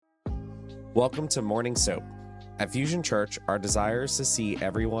Welcome to Morning Soap. At Fusion Church, our desire is to see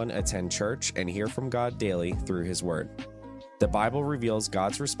everyone attend church and hear from God daily through His Word. The Bible reveals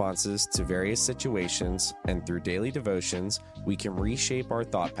God's responses to various situations, and through daily devotions, we can reshape our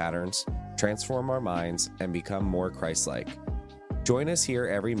thought patterns, transform our minds, and become more Christ-like. Join us here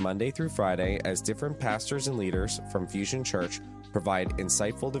every Monday through Friday as different pastors and leaders from Fusion Church provide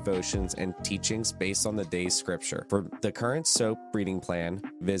insightful devotions and teachings based on the day's scripture. For the current soap reading plan,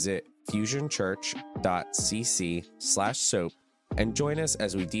 visit fusionchurch.cc/soap and join us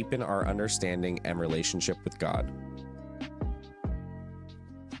as we deepen our understanding and relationship with God.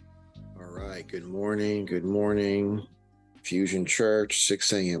 All right. Good morning. Good morning. Fusion Church,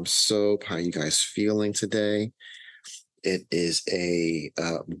 6 a.m. soap. How you guys feeling today? It is a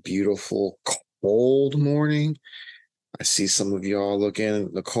beautiful, cold morning. I see some of y'all looking.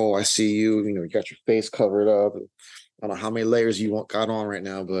 Nicole, I see you. You got your face covered up. I don't know how many layers you got on right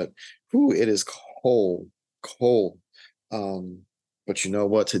now, but it is cold. But you know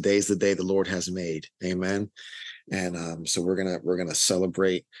what? Today's the day the Lord has made. Amen. And so we're gonna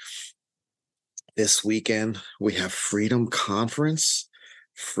celebrate this weekend. We have Freedom Conference.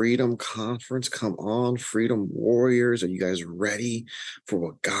 Come on, Freedom Warriors. Are you guys ready for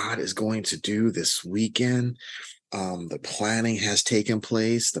what God is going to do this weekend? The planning has taken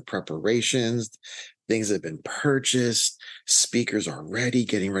place, the preparations, things have been purchased, speakers are ready,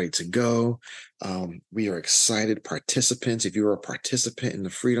 getting ready to go. We are excited participants. If you're a participant in the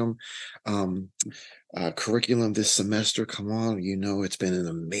Freedom curriculum this semester, come on, it's been an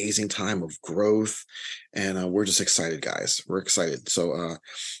amazing time of growth, and we're just excited, guys. We're excited. So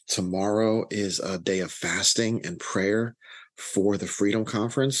tomorrow is a day of fasting and prayer for the Freedom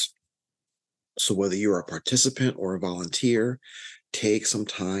Conference. So whether you're a participant or a volunteer, take some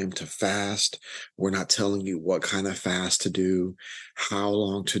time to fast. We're not telling you what kind of fast to do, how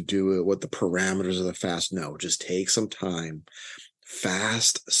long to do it, what the parameters of the fast. No, just take some time,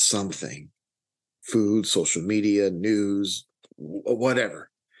 fast something, food, social media, news, whatever,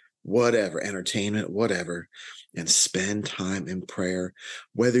 entertainment, whatever, and spend time in prayer,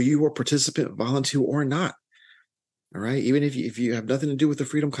 whether you are a participant, volunteer, or not. All right. Even if you have nothing to do with the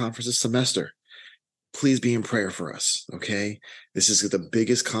Freedom Conference this semester, please be in prayer for us, okay? This is the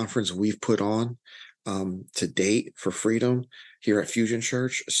biggest conference we've put on to date for Freedom here at Fusion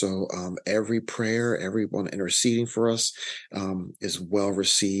Church. So every prayer, everyone interceding for us is well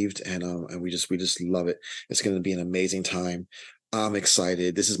received, and we just love it. It's going to be an amazing time. I'm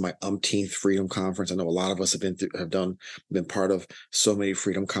excited. This is my umpteenth Freedom Conference. I know a lot of us have been part of so many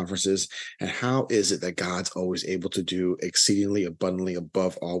Freedom Conferences. And how is it that God's always able to do exceedingly abundantly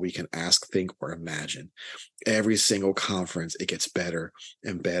above all we can ask, think, or imagine? Every single conference, it gets better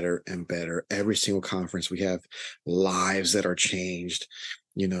and better and better. Every single conference, we have lives that are changed,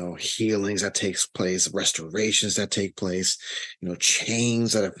 healings that takes place, restorations that take place,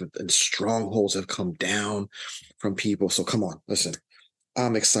 chains and strongholds have come down from people. So come on, listen,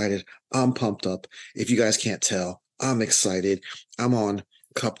 I'm excited. I'm pumped up. If you guys can't tell, I'm excited. I'm on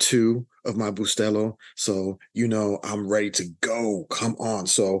cup 2 of my Bustelo. So, I'm ready to go. Come on.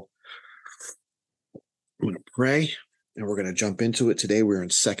 So I'm going to pray and we're going to jump into it. Today, we're in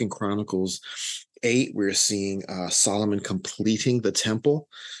 2 Chronicles 8. We're seeing Solomon completing the temple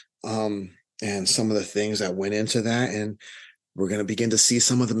and some of the things that went into that. And we're going to begin to see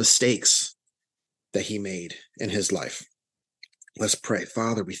some of the mistakes that he made in his life. Let's pray.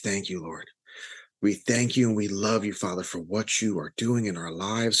 Father, we thank you, Lord. We thank you and we love you, Father, for what you are doing in our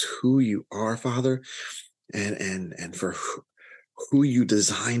lives, who you are, Father, and for who you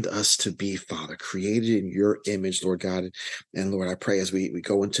designed us to be, Father, created in your image, Lord God. And Lord, I pray as we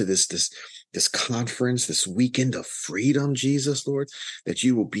go into this conference, this weekend of freedom, Jesus, Lord, that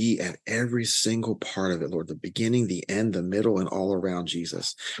you will be at every single part of it, Lord, the beginning, the end, the middle, and all around,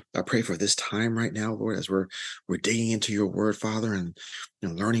 Jesus. I pray for this time right now, Lord, as we're digging into your word, Father, and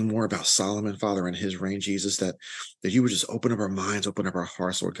learning more about Solomon, Father, and his reign, Jesus, that you would just open up our minds, open up our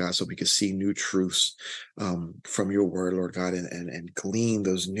hearts, Lord God, so we can see new truths from your word, Lord God, and glean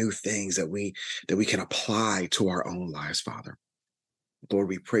those new things that we can apply to our own lives, Father. Lord,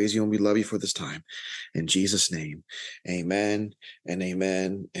 we praise you and we love you for this time. In Jesus' name, amen and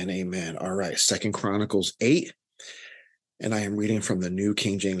amen and amen. All right, 2 Chronicles 8, and I am reading from the New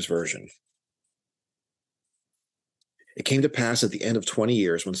King James Version. It came to pass at the end of 20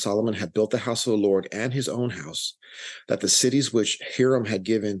 years, when Solomon had built the house of the Lord and his own house, that the cities which Hiram had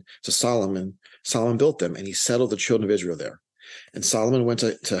given to Solomon built them, and he settled the children of Israel there. And Solomon went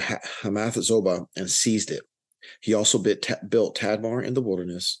to Hamath Zobah and seized it. He also built Tadmor in the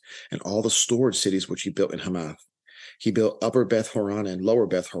wilderness, and all the stored cities which he built in Hamath. He built Upper Beth Horon and Lower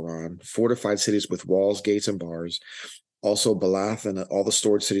Beth Horon, fortified cities with walls, gates, and bars. Also Balath and all the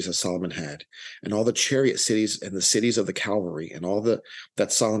stored cities that Solomon had, and all the chariot cities and the cities of the cavalry, and all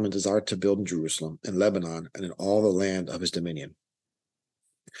that Solomon desired to build in Jerusalem and Lebanon and in all the land of his dominion.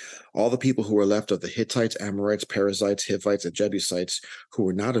 All the people who were left of the Hittites, Amorites, Perizzites, Hivites, and Jebusites, who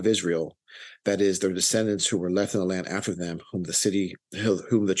were not of Israel, that is, their descendants who were left in the land after them, whom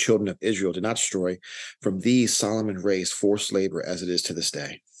the children of Israel did not destroy, from these Solomon raised forced labor as it is to this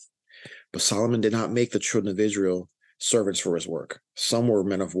day. But Solomon did not make the children of Israel servants for his work. Some were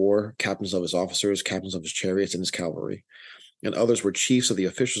men of war, captains of his officers, captains of his chariots and his cavalry, and others were chiefs of the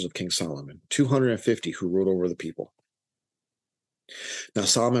officials of King Solomon, 250 who ruled over the people. Now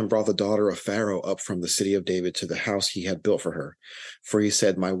Solomon brought the daughter of Pharaoh up from the city of David to the house he had built for her. For he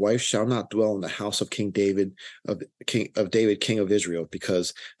said, my wife shall not dwell in the house of King David, king of Israel,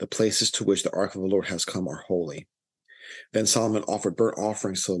 because the places to which the ark of the Lord has come are holy. Then Solomon offered burnt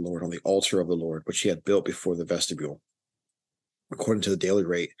offerings to the Lord on the altar of the Lord, which he had built before the vestibule, according to the daily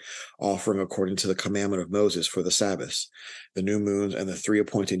rate, offering according to the commandment of Moses for the Sabbaths, the new moons, and the 3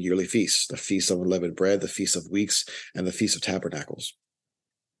 appointed yearly feasts, the feast of unleavened bread, the feast of weeks, and the feast of tabernacles.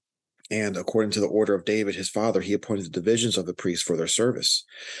 And according to the order of David, his father, he appointed the divisions of the priests for their service,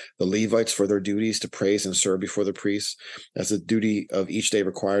 the Levites for their duties to praise and serve before the priests, as the duty of each day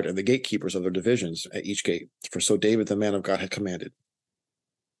required, and the gatekeepers of their divisions at each gate. For so David, the man of God, had commanded.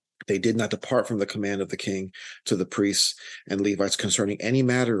 They did not depart from the command of the king to the priests and Levites concerning any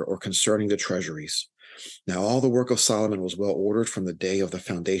matter or concerning the treasuries. Now all the work of Solomon was well ordered from the day of the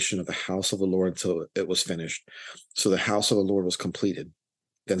foundation of the house of the Lord until it was finished. So the house of the Lord was completed.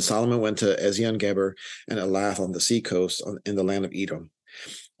 Then Solomon went to Ezion-Geber and Elath on the seacoast in the land of Edom.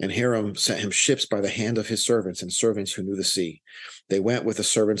 And Hiram sent him ships by the hand of his servants and servants who knew the sea. They went with the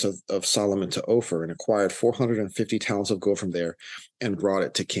servants of Solomon to Ophir and acquired 450 talents of gold from there and brought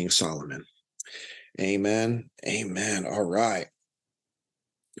it to King Solomon. Amen. Amen. All right.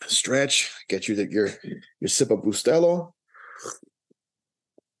 Stretch, get you your sip of Bustelo.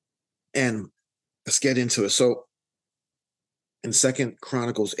 And let's get into it. So in 2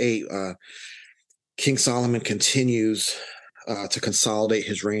 Chronicles 8, King Solomon continues to consolidate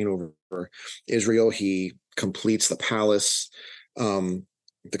his reign over Israel. He completes the palace, the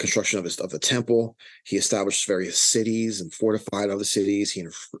construction of the temple. He established various cities and fortified other cities.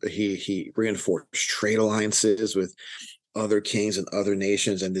 He reinforced trade alliances with other kings and other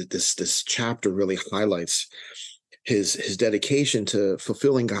nations. And this chapter really highlights his dedication to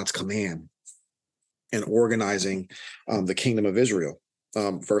fulfilling God's command and organizing the kingdom of Israel.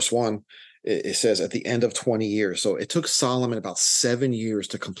 Verse 1. It says at the end of 20 years. So it took Solomon about 7 years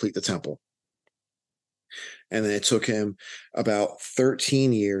to complete the temple. And then it took him about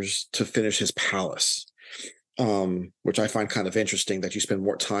 13 years to finish his palace, which I find kind of interesting that you spend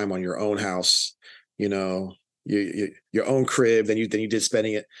more time on your own house, your own crib than you did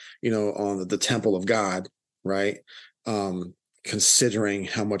spending it, on the temple of God, right? Considering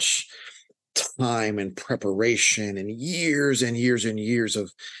how much time and preparation and years and years and years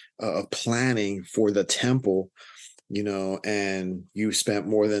of planning for the temple, and you spent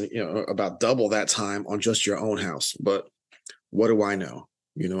more than, about double that time on just your own house. But what do I know?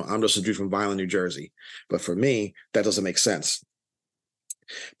 I'm just a dude from Violin, New Jersey. But for me, that doesn't make sense.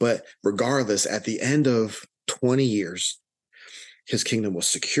 But regardless, at the end of 20 years, his kingdom was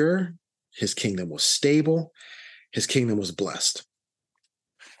secure, his kingdom was stable, his kingdom was blessed.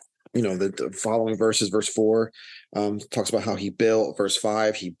 The following verses, verse 4, talks about how he built. Verse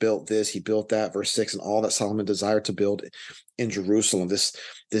 5, he built this, he built that. Verse 6, and all that Solomon desired to build in Jerusalem.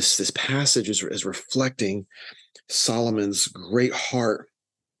 This passage is reflecting Solomon's great heart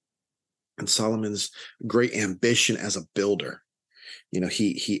and Solomon's great ambition as a builder.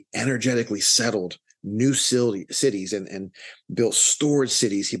 He energetically settled new cities and built storage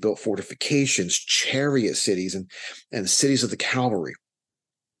cities. He built fortifications, chariot cities, and cities of the cavalry.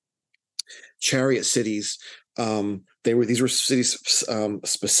 Chariot cities, these were cities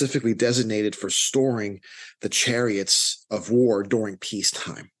specifically designated for storing the chariots of war during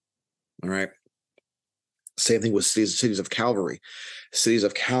peacetime. All right. Same thing with cities of cavalry. Cities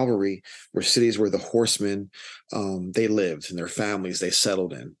of cavalry were cities where the horsemen they lived and their families they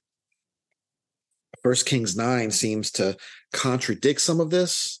settled in. 1 Kings 9 seems to contradict some of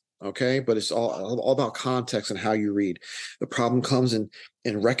this. Okay, but it's all about context and how you read. The problem comes in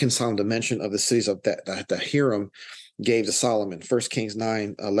reconciling the mention of the cities of that Hiram gave to Solomon. 1 Kings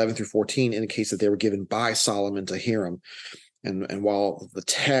 9, 11 through 14 indicates that they were given by Solomon to Hiram. And while the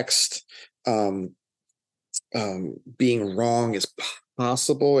text being wrong is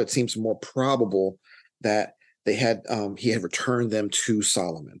possible, it seems more probable that he had returned them to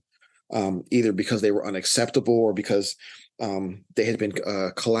Solomon, either because they were unacceptable or because they had been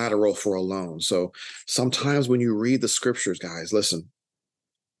collateral for a loan. So sometimes when you read the scriptures, guys, listen,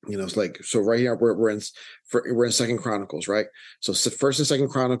 it's like, so right here we're in Second Chronicles, right? So First and Second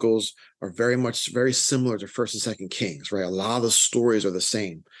Chronicles are very similar to First and Second Kings, right? A lot of the stories are the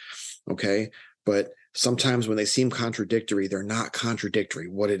same, okay? But sometimes when they seem contradictory, they're not contradictory.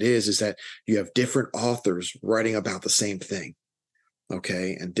 What it is that you have different authors writing about the same thing,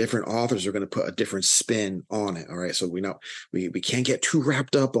 okay? And different authors are going to put a different spin on it, all right? So we know we can't get too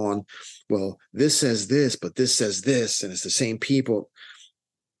wrapped up on, well, this says this, but this says this, and it's the same people.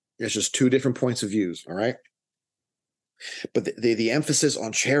 It's just two different points of views, all right? But the emphasis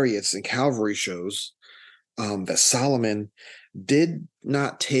on chariots and cavalry shows that Solomon did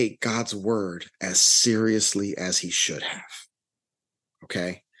not take God's word as seriously as he should have.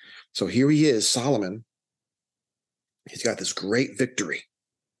 Okay? So here he is, Solomon. He's got this great victory.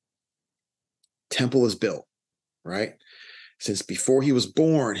 Temple is built, right? Since before he was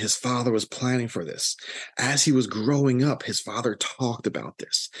born, his father was planning for this. As he was growing up, his father talked about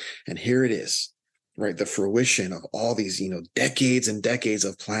this. And here it is, right? The fruition of all these, decades and decades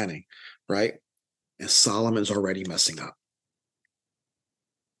of planning, right? And Solomon's already messing up.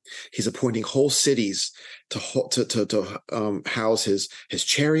 He's appointing whole cities to house his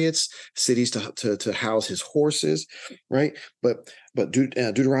chariots, cities to house his horses, right? But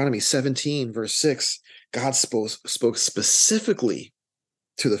Deuteronomy 17 verse 6, God spoke specifically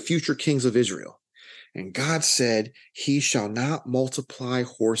to the future kings of Israel, and God said, "He shall not multiply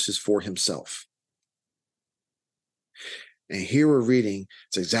horses for himself." And here we're reading,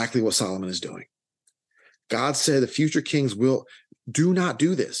 it's exactly what Solomon is doing. God said the future kings do not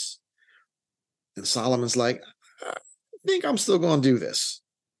do this. And Solomon's like, I think I'm still going to do this,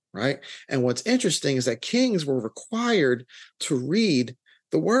 right? And what's interesting is that kings were required to read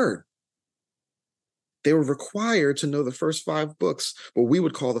the word. They were required to know the first 5 books, what we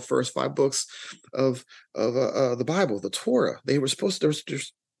would call the first 5 books of the Bible, the Torah. They were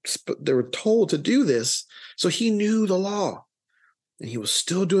they were told to do this, so he knew the law, and he was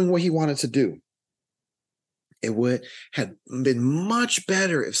still doing what he wanted to do. It would have been much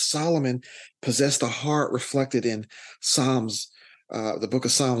better if Solomon possessed a heart reflected in Psalms, the book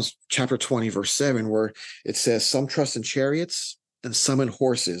of Psalms, chapter 20, verse 7, where it says, "Some trust in chariots and some in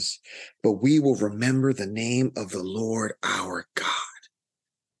horses, but we will remember the name of the Lord our God."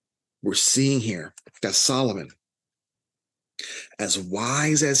 We're seeing here that Solomon, as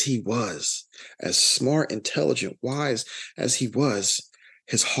wise as he was, as smart, intelligent, wise as he was,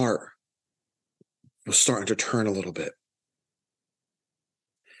 his heart was starting to turn a little bit.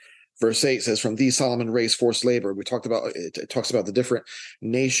 Verse 8 says, "From these Solomon raised forced labor." We talked about it talks about the different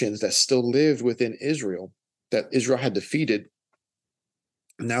nations that still lived within Israel, that Israel had defeated.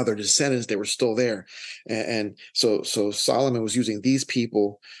 Now their descendants, they were still there. And so Solomon was using these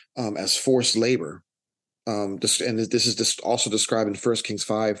people as forced labor. This is just also described in 1 Kings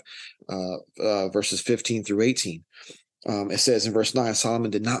 5, verses 15 through 18. It says in verse 9, Solomon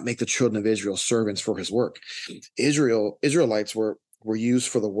did not make the children of Israel servants for his work. Israelites were used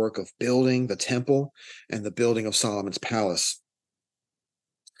for the work of building the temple and the building of Solomon's palace.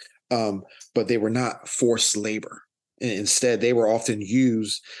 But they were not forced labor. Instead, they were often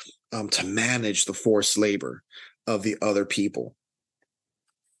used to manage the forced labor of the other people.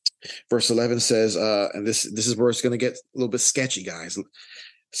 Verse 11 says, and this is where it's going to get a little bit sketchy, guys.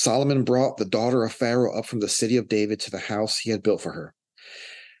 Solomon brought the daughter of Pharaoh up from the city of David to the house he had built for her.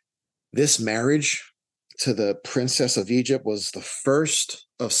 This marriage to the princess of Egypt was the first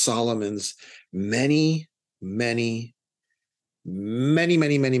of Solomon's many, many, many,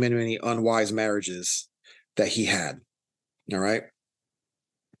 many, many, many, many unwise marriages that he had. All right.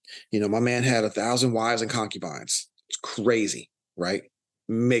 My man had 1,000 wives and concubines. It's crazy, right?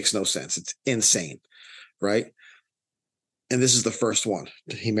 Makes no sense. It's insane, right? And this is the first one.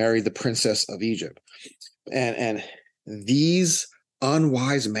 He married the princess of Egypt. And these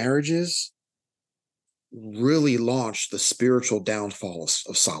unwise marriages really launched the spiritual downfall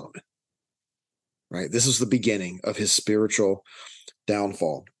of Solomon, right? This is the beginning of his spiritual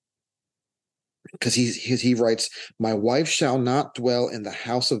downfall. Because he writes, "My wife shall not dwell in the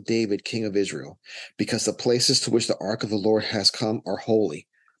house of David, king of Israel, because the places to which the ark of the Lord has come are holy."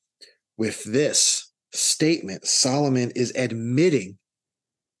 With this statement, Solomon is admitting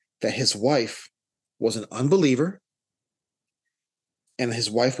that his wife was an unbeliever and his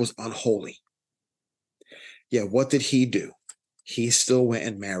wife was unholy. Yeah, what did he do? He still went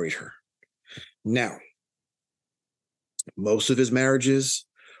and married her. Now, most of his marriages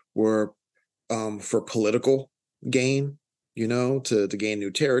were for political gain, to gain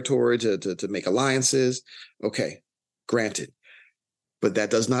new territory, to make alliances. Okay, granted. But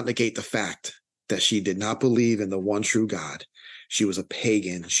that does not negate the fact that she did not believe in the one true God. She was a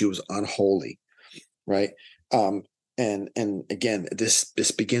pagan. She was unholy, right? And again,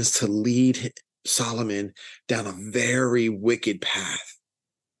 this begins to lead Solomon down a very wicked path.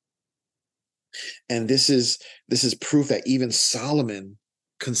 And this is proof that even Solomon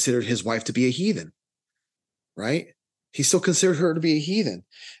considered his wife to be a heathen, right? He still considered her to be a heathen,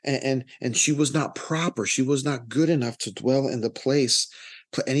 and she was not proper. She was not good enough to dwell in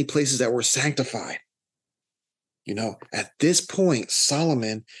any places that were sanctified. At this point,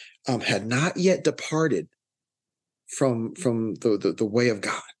 Solomon had not yet departed from the way of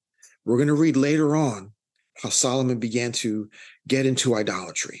God. We're going to read later on how Solomon began to get into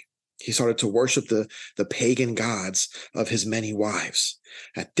idolatry. He started to worship the pagan gods of his many wives.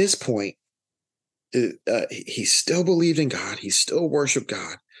 At this point, he still believed in God. He still worshiped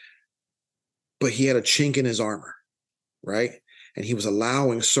God, but he had a chink in his armor, right? And he was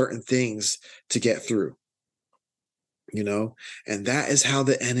allowing certain things to get through, and that is how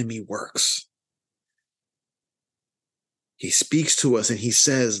the enemy works. He speaks to us and he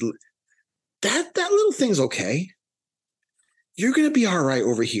says, that little thing's okay. You're going to be all right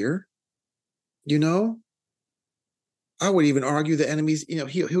over here. I would even argue the enemies, he'll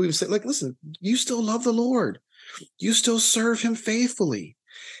even say, like, listen, you still love the Lord. You still serve him faithfully.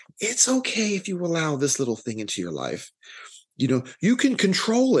 It's okay if you allow this little thing into your life. You can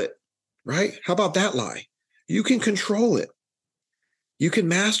control it, right? How about that lie? You can control it. You can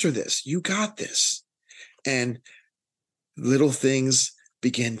master this. You got this. And little things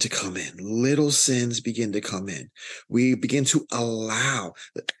begin to come in. Little sins begin to come in. We begin to allow.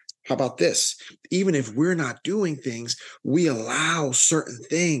 How about this? Even if we're not doing things, we allow certain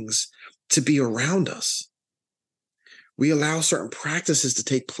things to be around us. We allow certain practices to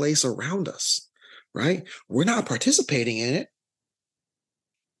take place around us, right? We're not participating in it,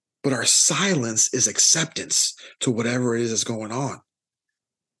 but our silence is acceptance to whatever it is that's going on.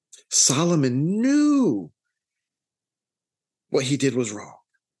 Solomon knew what he did was wrong,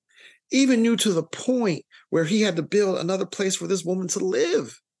 even knew to the point where he had to build another place for this woman to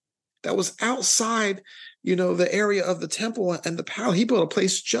live that was outside, the area of the temple and the palace. He built a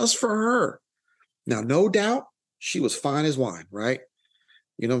place just for her. Now, no doubt she was fine as wine, right?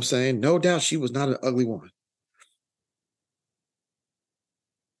 You know what I'm saying? No doubt she was not an ugly woman.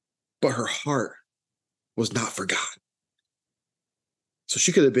 But her heart was not for God. So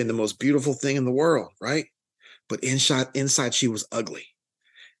she could have been the most beautiful thing in the world, right? But inside she was ugly.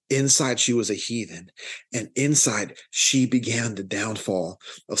 Inside she was a heathen. And inside she began the downfall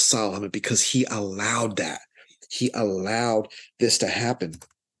of Solomon because he allowed that. He allowed this to happen.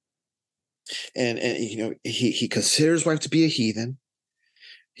 And he considered his wife to be a heathen.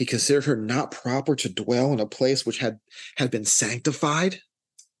 He considered her not proper to dwell in a place which had been sanctified.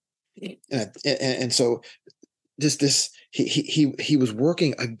 And so he was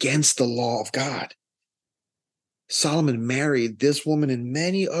working against the law of God. Solomon married this woman and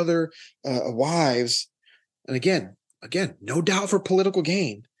many other wives, and again, no doubt for political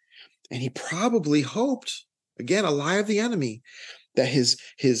gain. And he probably hoped, again, a lie of the enemy, that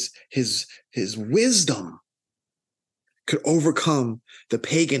his wisdom could overcome the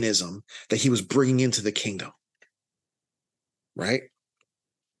paganism that he was bringing into the kingdom, right?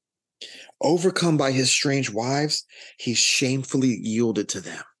 Overcome by his strange wives, he shamefully yielded to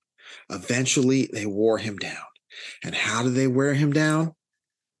them. Eventually, they wore him down. And how did they wear him down?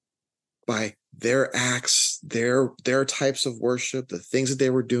 By their acts, their types of worship, the things that they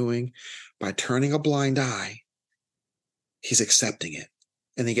were doing. By turning a blind eye, he's accepting it.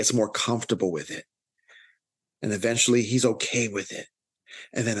 And he gets more comfortable with it. And eventually, he's okay with it.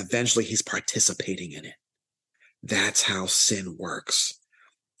 And then eventually, he's participating in it. That's how sin works.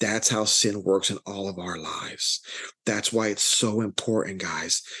 That's how sin works in all of our lives. That's why it's so important,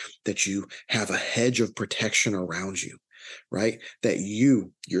 guys, that you have a hedge of protection around you, right? That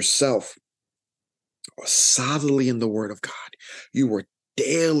you yourself are solidly in the Word of God. You were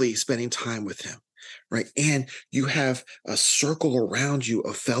daily spending time with Him, right? And you have a circle around you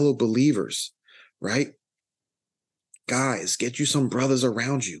of fellow believers, right? Guys, get you some brothers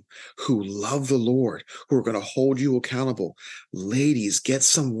around you who love the Lord, who are going to hold you accountable. Ladies, get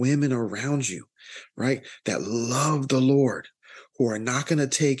some women around you, right, that love the Lord, who are not going to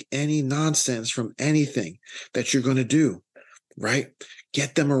take any nonsense from anything that you're going to do, right?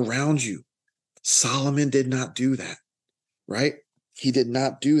 Get them around you. Solomon did not do that, right? He did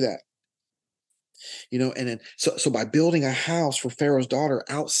not do that. And then so by building a house for Pharaoh's daughter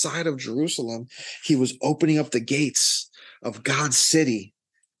outside of Jerusalem, he was opening up the gates of God's city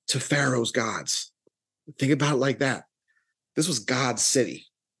to Pharaoh's gods. Think about it like that. This was God's city,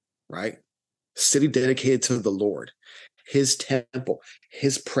 right? City dedicated to the Lord, his temple,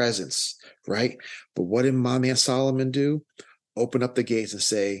 his presence, right? But what did my man Solomon do? Open up the gates and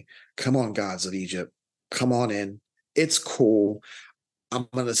say, come on, gods of Egypt, come on in. It's cool. I'm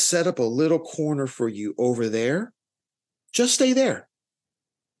going to set up a little corner for you over there. Just stay there.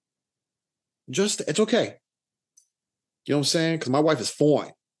 It's okay. You know what I'm saying? Because my wife is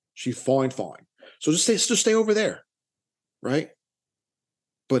fine. She's fine. So just stay over there, right?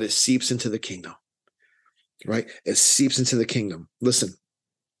 But it seeps into the kingdom, right? It seeps into the kingdom. Listen,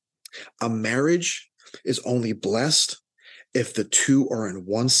 a marriage is only blessed if the two are in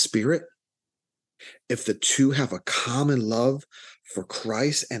one spirit, if the two have a common love for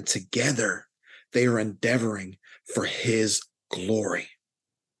Christ, and together they are endeavoring for his glory.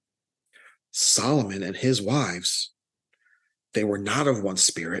 Solomon and his wives, they were not of one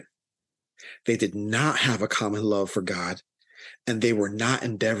spirit. They did not have a common love for God, and they were not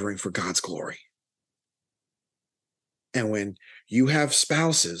endeavoring for God's glory. And when you have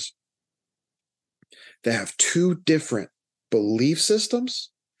spouses that have two different belief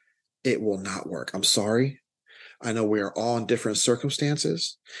systems, it will not work. I'm sorry. I know we are all in different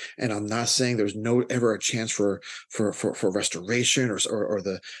circumstances, and I'm not saying there's no ever a chance for restoration or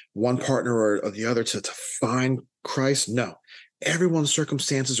the one partner or the other to find Christ. No, everyone's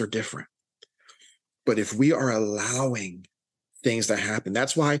circumstances are different. But if we are allowing things to happen,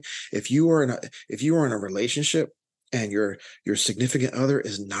 that's why if you are in a relationship and your significant other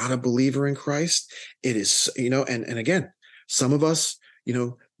is not a believer in Christ, it is, and again, some of us,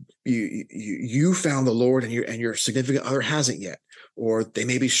 you found the Lord and your significant other hasn't yet, or they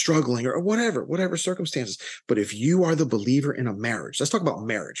may be struggling or whatever circumstances. But if you are the believer in a marriage, let's talk about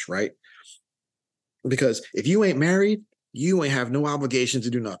marriage, right? Because if you ain't married, you ain't have no obligation to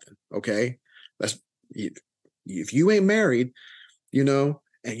do nothing. Okay. If you ain't married, and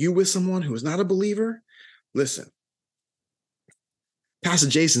you with someone who is not a believer, listen, Pastor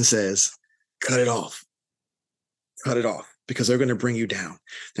Jason says, cut it off, because they're going to bring you down.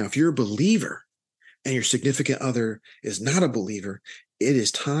 Now, if you're a believer and your significant other is not a believer, it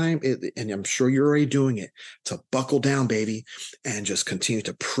is time, and I'm sure you're already doing it, to buckle down, baby, and just continue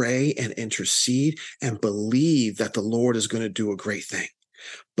to pray and intercede and believe that the Lord is going to do a great thing.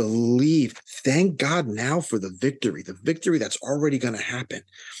 Believe, thank God now for the victory that's already going to happen,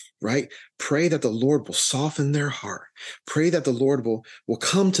 right? Pray that the Lord will soften their heart. Pray that the Lord will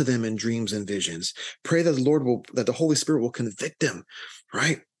come to them in dreams and visions. Pray that that the Holy Spirit will convict them,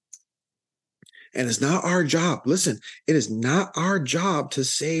 right? And it's not our job. Listen, it is not our job to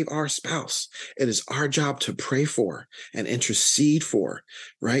save our spouse. It is our job to pray for and intercede for,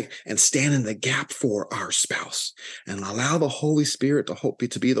 right? And stand in the gap for our spouse and allow the Holy Spirit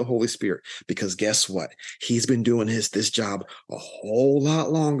to be the Holy Spirit. Because guess what? He's been doing this job a whole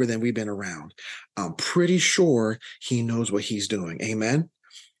lot longer than we've been around. I'm pretty sure he knows what he's doing. Amen.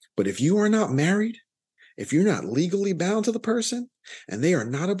 But if you are not married, if you're not legally bound to the person and they are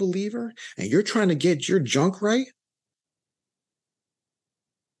not a believer and you're trying to get your junk right,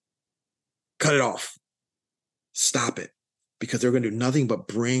 cut it off. Stop it, because they're going to do nothing but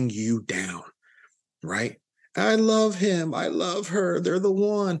bring you down, right? I love him. I love her. They're the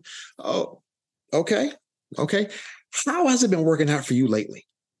one. Oh, okay. How has it been working out for you lately?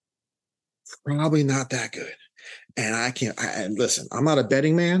 Probably not that good. And listen, I'm not a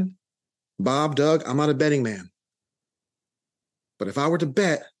betting man. Bob, Doug, I'm not a betting man. But if I were to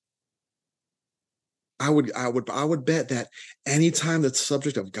bet, I would bet that anytime the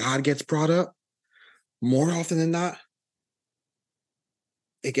subject of God gets brought up, more often than not,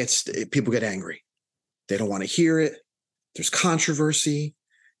 people get angry. They don't want to hear it. There's controversy.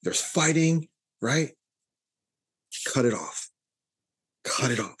 There's fighting, right? Cut it off.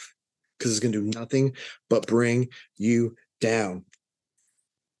 Because it's going to do nothing but bring you down.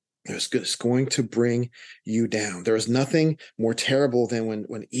 It's going to bring you down. There is nothing more terrible than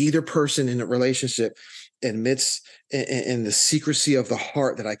when either person in a relationship admits in the secrecy of the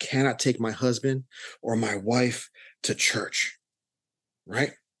heart that I cannot take my husband or my wife to church,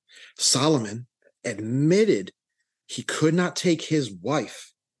 right? Solomon admitted he could not take his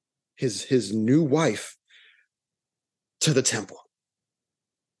wife, his new wife, to the temple.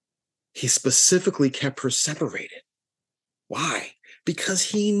 He specifically kept her separated. Why? Because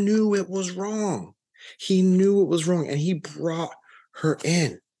he knew it was wrong. And he brought her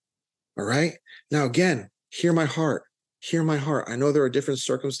in. All right. Now, again, hear my heart. Hear my heart. I know there are different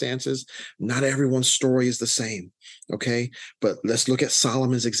circumstances. Not everyone's story is the same. Okay. But let's look at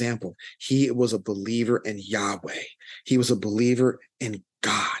Solomon's example. He was a believer in Yahweh, he was a believer in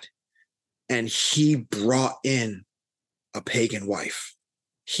God, and he brought in a pagan wife.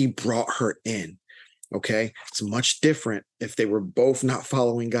 He brought her in. Okay. It's much different if they were both not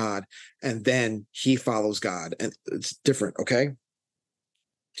following God and then he follows God. And it's different. Okay.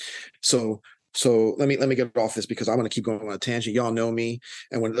 So let me get off this because I want to keep going on a tangent. Y'all know me.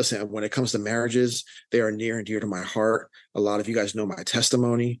 And when it comes to marriages, they are near and dear to my heart. A lot of you guys know my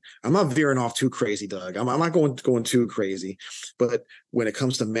testimony. I'm not veering off too crazy, Doug. I'm not going too crazy. But when it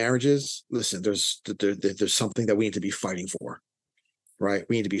comes to marriages, listen, there's something that we need to be fighting for, right?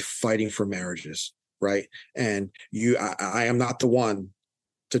 We need to be fighting for marriages, right? And I am not the one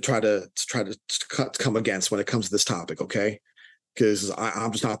to try to come against when it comes to this topic, okay? Because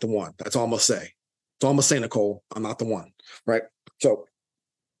I'm just not the one. That's all I'm gonna say. That's all I'm gonna say, Nicole. I'm not the one, right? So,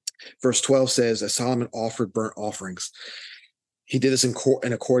 verse 12 says that Solomon offered burnt offerings. He did this in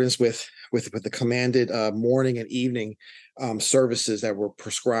accordance with the commanded morning and evening services that were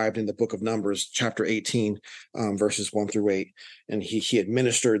prescribed in the book of Numbers, chapter 18, verses 1-8. And he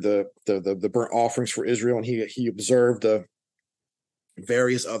administered the burnt offerings for Israel, and he observed the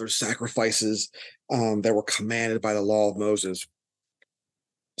various other sacrifices that were commanded by the law of Moses.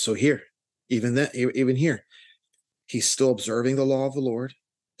 So here, even here, he's still observing the law of the Lord,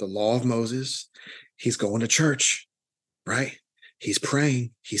 the law of Moses. He's going to church, right? He's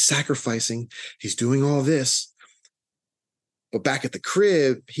praying, he's sacrificing, he's doing all this. But back at the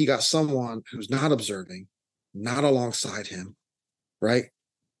crib, he got someone who's not observing, not alongside him, right?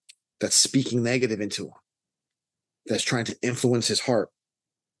 That's speaking negative into him, that's trying to influence his heart.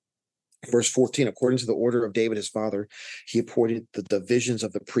 Verse 14, according to the order of David, his father, he appointed the divisions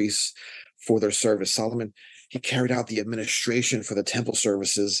of the priests for their service. Solomon, he carried out the administration for the temple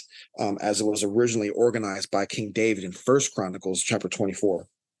services as it was originally organized by King David in 1 Chronicles chapter 24.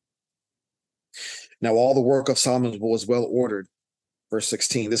 Now, all the work of Solomon was well ordered. Verse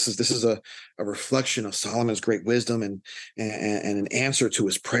 16, this is a reflection of Solomon's great wisdom and an answer to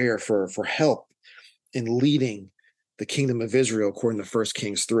his prayer for help in leading the kingdom of Israel according to 1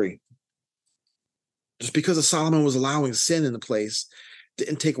 Kings 3. Just because Solomon was allowing sin in the place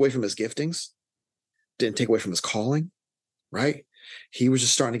didn't take away from his giftings, didn't take away from his calling, right? He was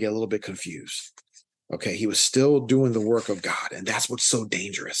just starting to get a little bit confused. Okay, he was still doing the work of God, and that's what's so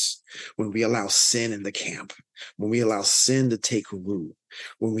dangerous when we allow sin in the camp, when we allow sin to take root,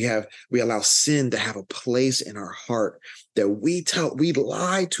 when we allow sin to have a place in our heart that we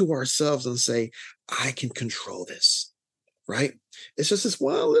lie to ourselves and say, I can control this. Right? It's just this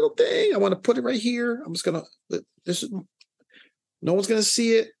one little thing. I want to put it right here. I'm just gonna. No one's gonna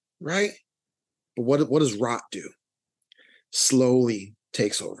see it, right? But what does rot do? Slowly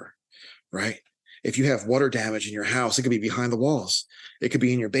takes over, right? If you have water damage in your house, it could be behind the walls. It could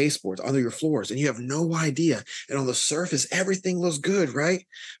be in your baseboards, under your floors, and you have no idea. And on the surface, everything looks good, right?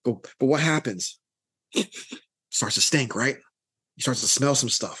 But what happens? It starts to stink, right? You start to smell some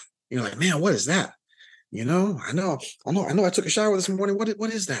stuff. You're like, man, what is that? I know. I took a shower this morning.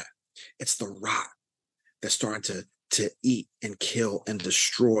 What is that? It's the rot that's starting to eat and kill and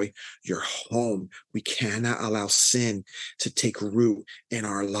destroy your home. We cannot allow sin to take root in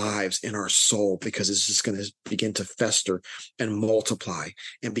our lives, in our soul, because it's just going to begin to fester and multiply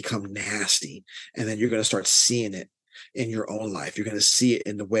and become nasty. And then you're going to start seeing it in your own life. You're going to see it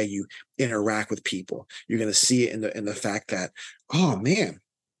in the way you interact with people. You're going to see it in the fact that, oh man,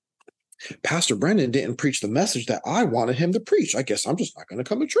 Pastor Brendan didn't preach the message that I wanted him to preach. I guess I'm just not going to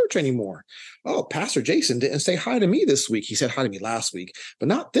come to church anymore. Oh, Pastor Jason didn't say hi to me this week. He said hi to me last week, but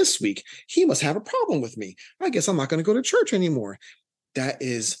not this week. He must have a problem with me. I guess I'm not going to go to church anymore. That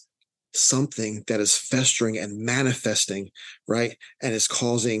is something that is festering and manifesting, right? And is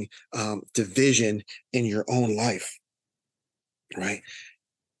causing division in your own life, right?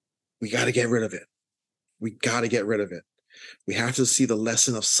 We got to get rid of it. We got to get rid of it. We have to see the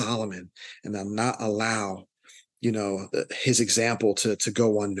lesson of Solomon and not allow, his example to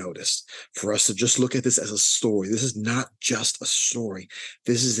go unnoticed, for us to just look at this as a story. This is not just a story.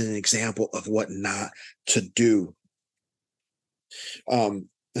 This is an example of what not to do. And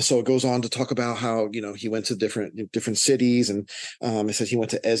so it goes on to talk about how, he went to different cities, and it says he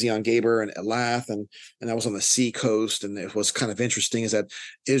went to Ezion Geber and Elath, and that was on the sea coast. And it was kind of interesting is that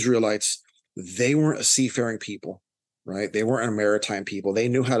Israelites, they weren't a seafaring people. Right. They weren't a maritime people. They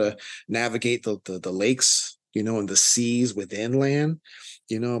knew how to navigate the lakes, and the seas within land,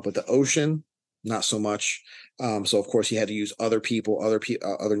 but the ocean, not so much. So, of course, he had to use other people,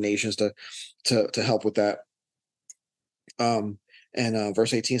 other nations to help with that.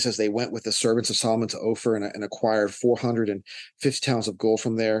 Verse 18 says they went with the servants of Solomon to Ophir and acquired 450 talents of gold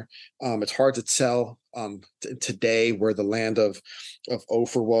from there. It's hard to tell today where the land of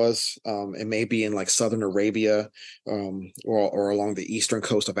Ophir was. It may be in like southern Arabia, or along the eastern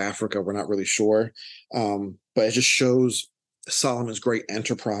coast of Africa. We're not really sure, but it just shows Solomon's great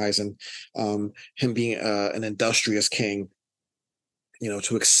enterprise and him being an industrious king,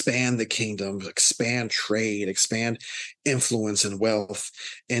 to expand the kingdom, expand trade, expand influence and wealth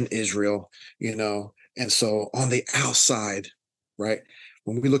in Israel, And so on the outside, right,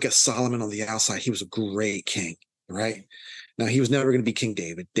 when we look at Solomon on the outside, he was a great king, right? Now, he was never going to be King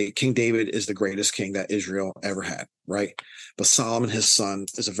David. King David is the greatest king that Israel ever had, right? But Solomon, his son,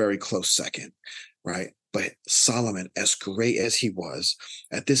 is a very close second, right? But Solomon, as great as he was,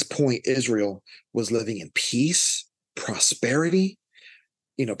 at this point, Israel was living in peace, prosperity.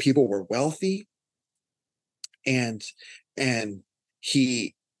 People were wealthy, and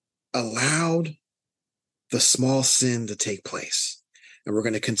he allowed the small sin to take place. And we're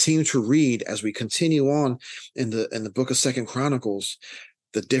going to continue to read as we continue on in the book of Second Chronicles,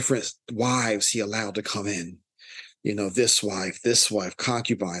 the different wives he allowed to come in. This wife,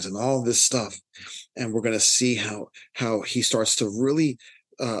 concubines, and all this stuff. And we're going to see how he starts to really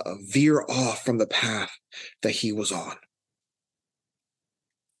veer off from the path that he was on.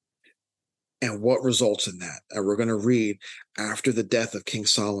 And what results in that? And we're going to read, after the death of King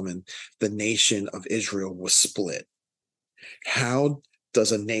Solomon, the nation of Israel was split. How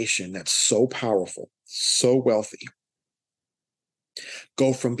does a nation that's so powerful, so wealthy,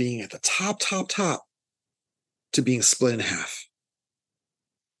 go from being at the top to being split in half?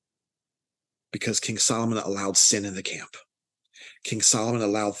 Because King Solomon allowed sin in the camp. King Solomon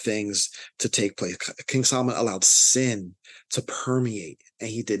allowed things to take place. King Solomon allowed sin to permeate, and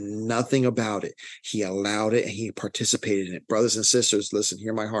he did nothing about it. He allowed it and he participated in it. Brothers and sisters, listen,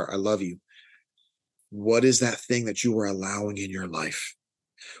 hear my heart. I love you. What is that thing that you are allowing in your life?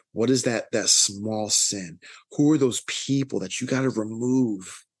 What is that small sin? Who are those people that you got to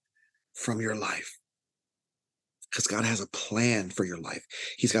remove from your life? Because God has a plan for your life.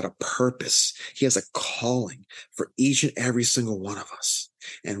 He's got a purpose. He has a calling for each and every single one of us.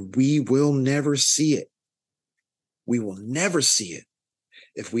 And we will never see it. We will never see it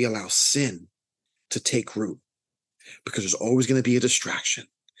if we allow sin to take root, because there's always going to be a distraction.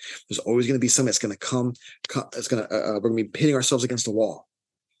 There's always going to be something that's going to come. It's going to, we're going to be pitting ourselves against the wall,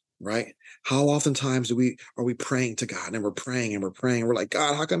 right? How oftentimes are we praying to God, and we're praying and we're praying and we're like,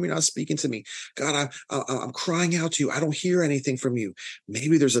 God, how come you're not speaking to me? God, I'm crying out to you. I don't hear anything from you.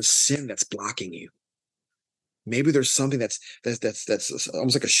 Maybe there's a sin that's blocking you. Maybe there's something that's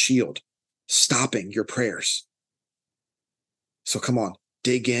almost like a shield stopping your prayers. So come on,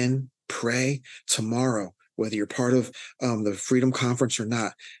 dig in, pray. Tomorrow, whether you're part of the Freedom Conference or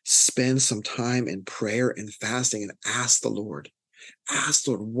not, spend some time in prayer and fasting and ask the Lord. Ask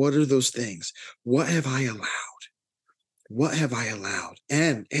the Lord, what are those things? What have I allowed? What have I allowed?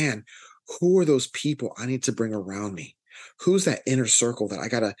 And who are those people I need to bring around me? Who's that inner circle that I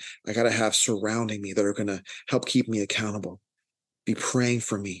gotta have surrounding me that are gonna help keep me accountable, be praying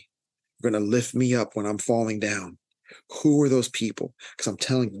for me, going to lift me up when I'm falling down? Who are those people? Because I'm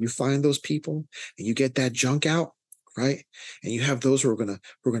telling you, you find those people and you get that junk out, right? And you have those who are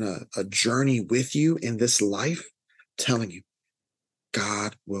gonna journey with you in this life. I'm telling you,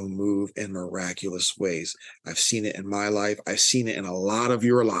 God will move in miraculous ways. I've seen it in my life. I've seen it in a lot of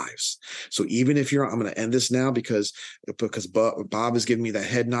your lives. So even if I'm going to end this now because Bob is giving me that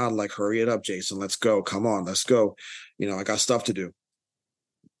head nod, like, hurry it up, Jason. Let's go. Come on, let's go. I got stuff to do.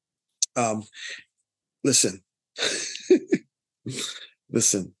 Listen,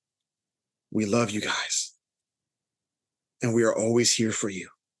 listen, we love you guys, and we are always here for you,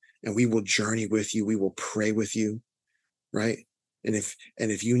 and we will journey with you. We will pray with you, right? And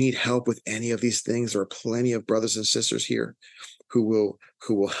if you need help with any of these things, there are plenty of brothers and sisters here who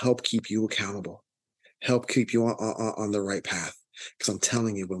will help keep you accountable, help keep you on the right path. Because I'm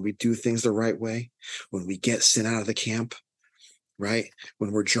telling you, when we do things the right way, when we get sin out of the camp, right?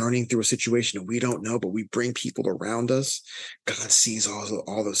 When we're journeying through a situation and we don't know, but we bring people around us, God sees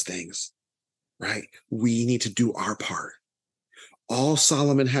all those things, right? We need to do our part. All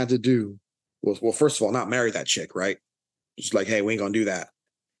Solomon had to do was, well, first of all, not marry that chick, right? Just like, hey, we ain't gonna do that.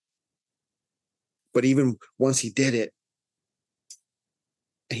 But even once he did it,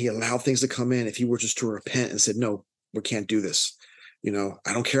 and he allowed things to come in, if he were just to repent and said, no, we can't do this.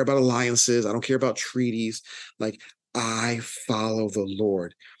 I don't care about alliances. I don't care about treaties. Like, I follow the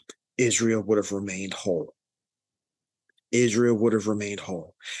Lord. Israel would have remained whole. Israel would have remained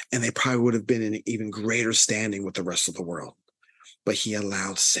whole, and they probably would have been in even greater standing with the rest of the world. But he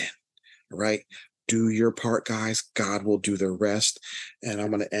allowed sin, right? Do your part, guys. God will do the rest. And I'm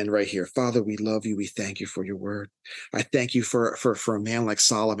going to end right here. Father, we love you. We thank you for your word. I thank you for a man like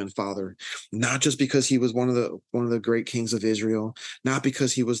Solomon, Father, not just because he was one of the great kings of Israel, not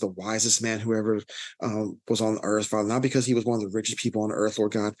because he was the wisest man who ever was on earth, Father, not because he was one of the richest people on earth,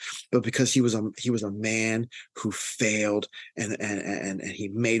 Lord God, but because he was a man who failed and he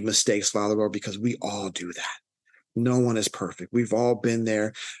made mistakes, Father, Lord, because we all do that. No one is perfect. We've all been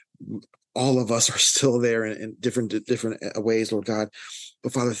there. All of us are still there in different ways, Lord God.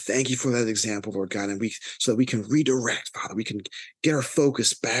 But Father, thank you for that example, Lord God, and so that we can redirect, Father. We can get our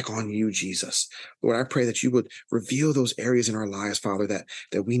focus back on you, Jesus. Lord, I pray that you would reveal those areas in our lives, Father,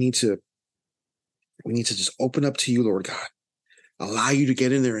 that we need to just open up to you, Lord God. Allow you to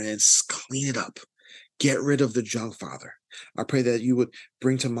get in there and clean it up. Get rid of the junk, Father. I pray that you would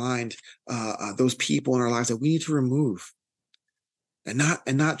bring to mind those people in our lives that we need to remove, and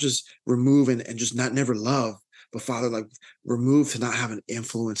not just remove and just not never love, but Father, like remove to not have an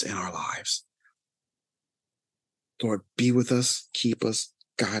influence in our lives. Lord, be with us, keep us,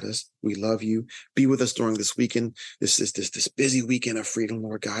 guide us. We love you. Be with us during this weekend, this busy weekend of freedom,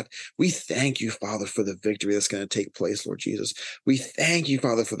 Lord God. We thank you, Father, for the victory that's going to take place, Lord Jesus. We thank you,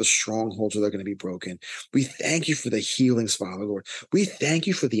 Father, for the strongholds that are going to be broken. We thank you for the healings, Father, Lord. We thank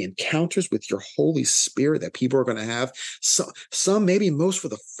you for the encounters with your Holy Spirit that people are going to have. Some maybe most for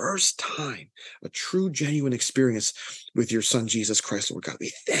the first time, a true, genuine experience with your Son, Jesus Christ, Lord God.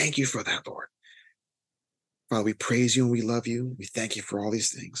 We thank you for that, Lord. Father, we praise you and we love you. We thank you for all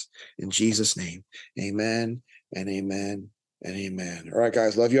these things. In Jesus' name, amen and amen and amen. All right,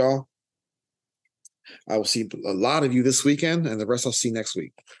 guys, love you all. I will see a lot of you this weekend, and the rest I'll see next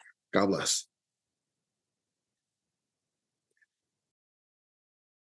week. God bless.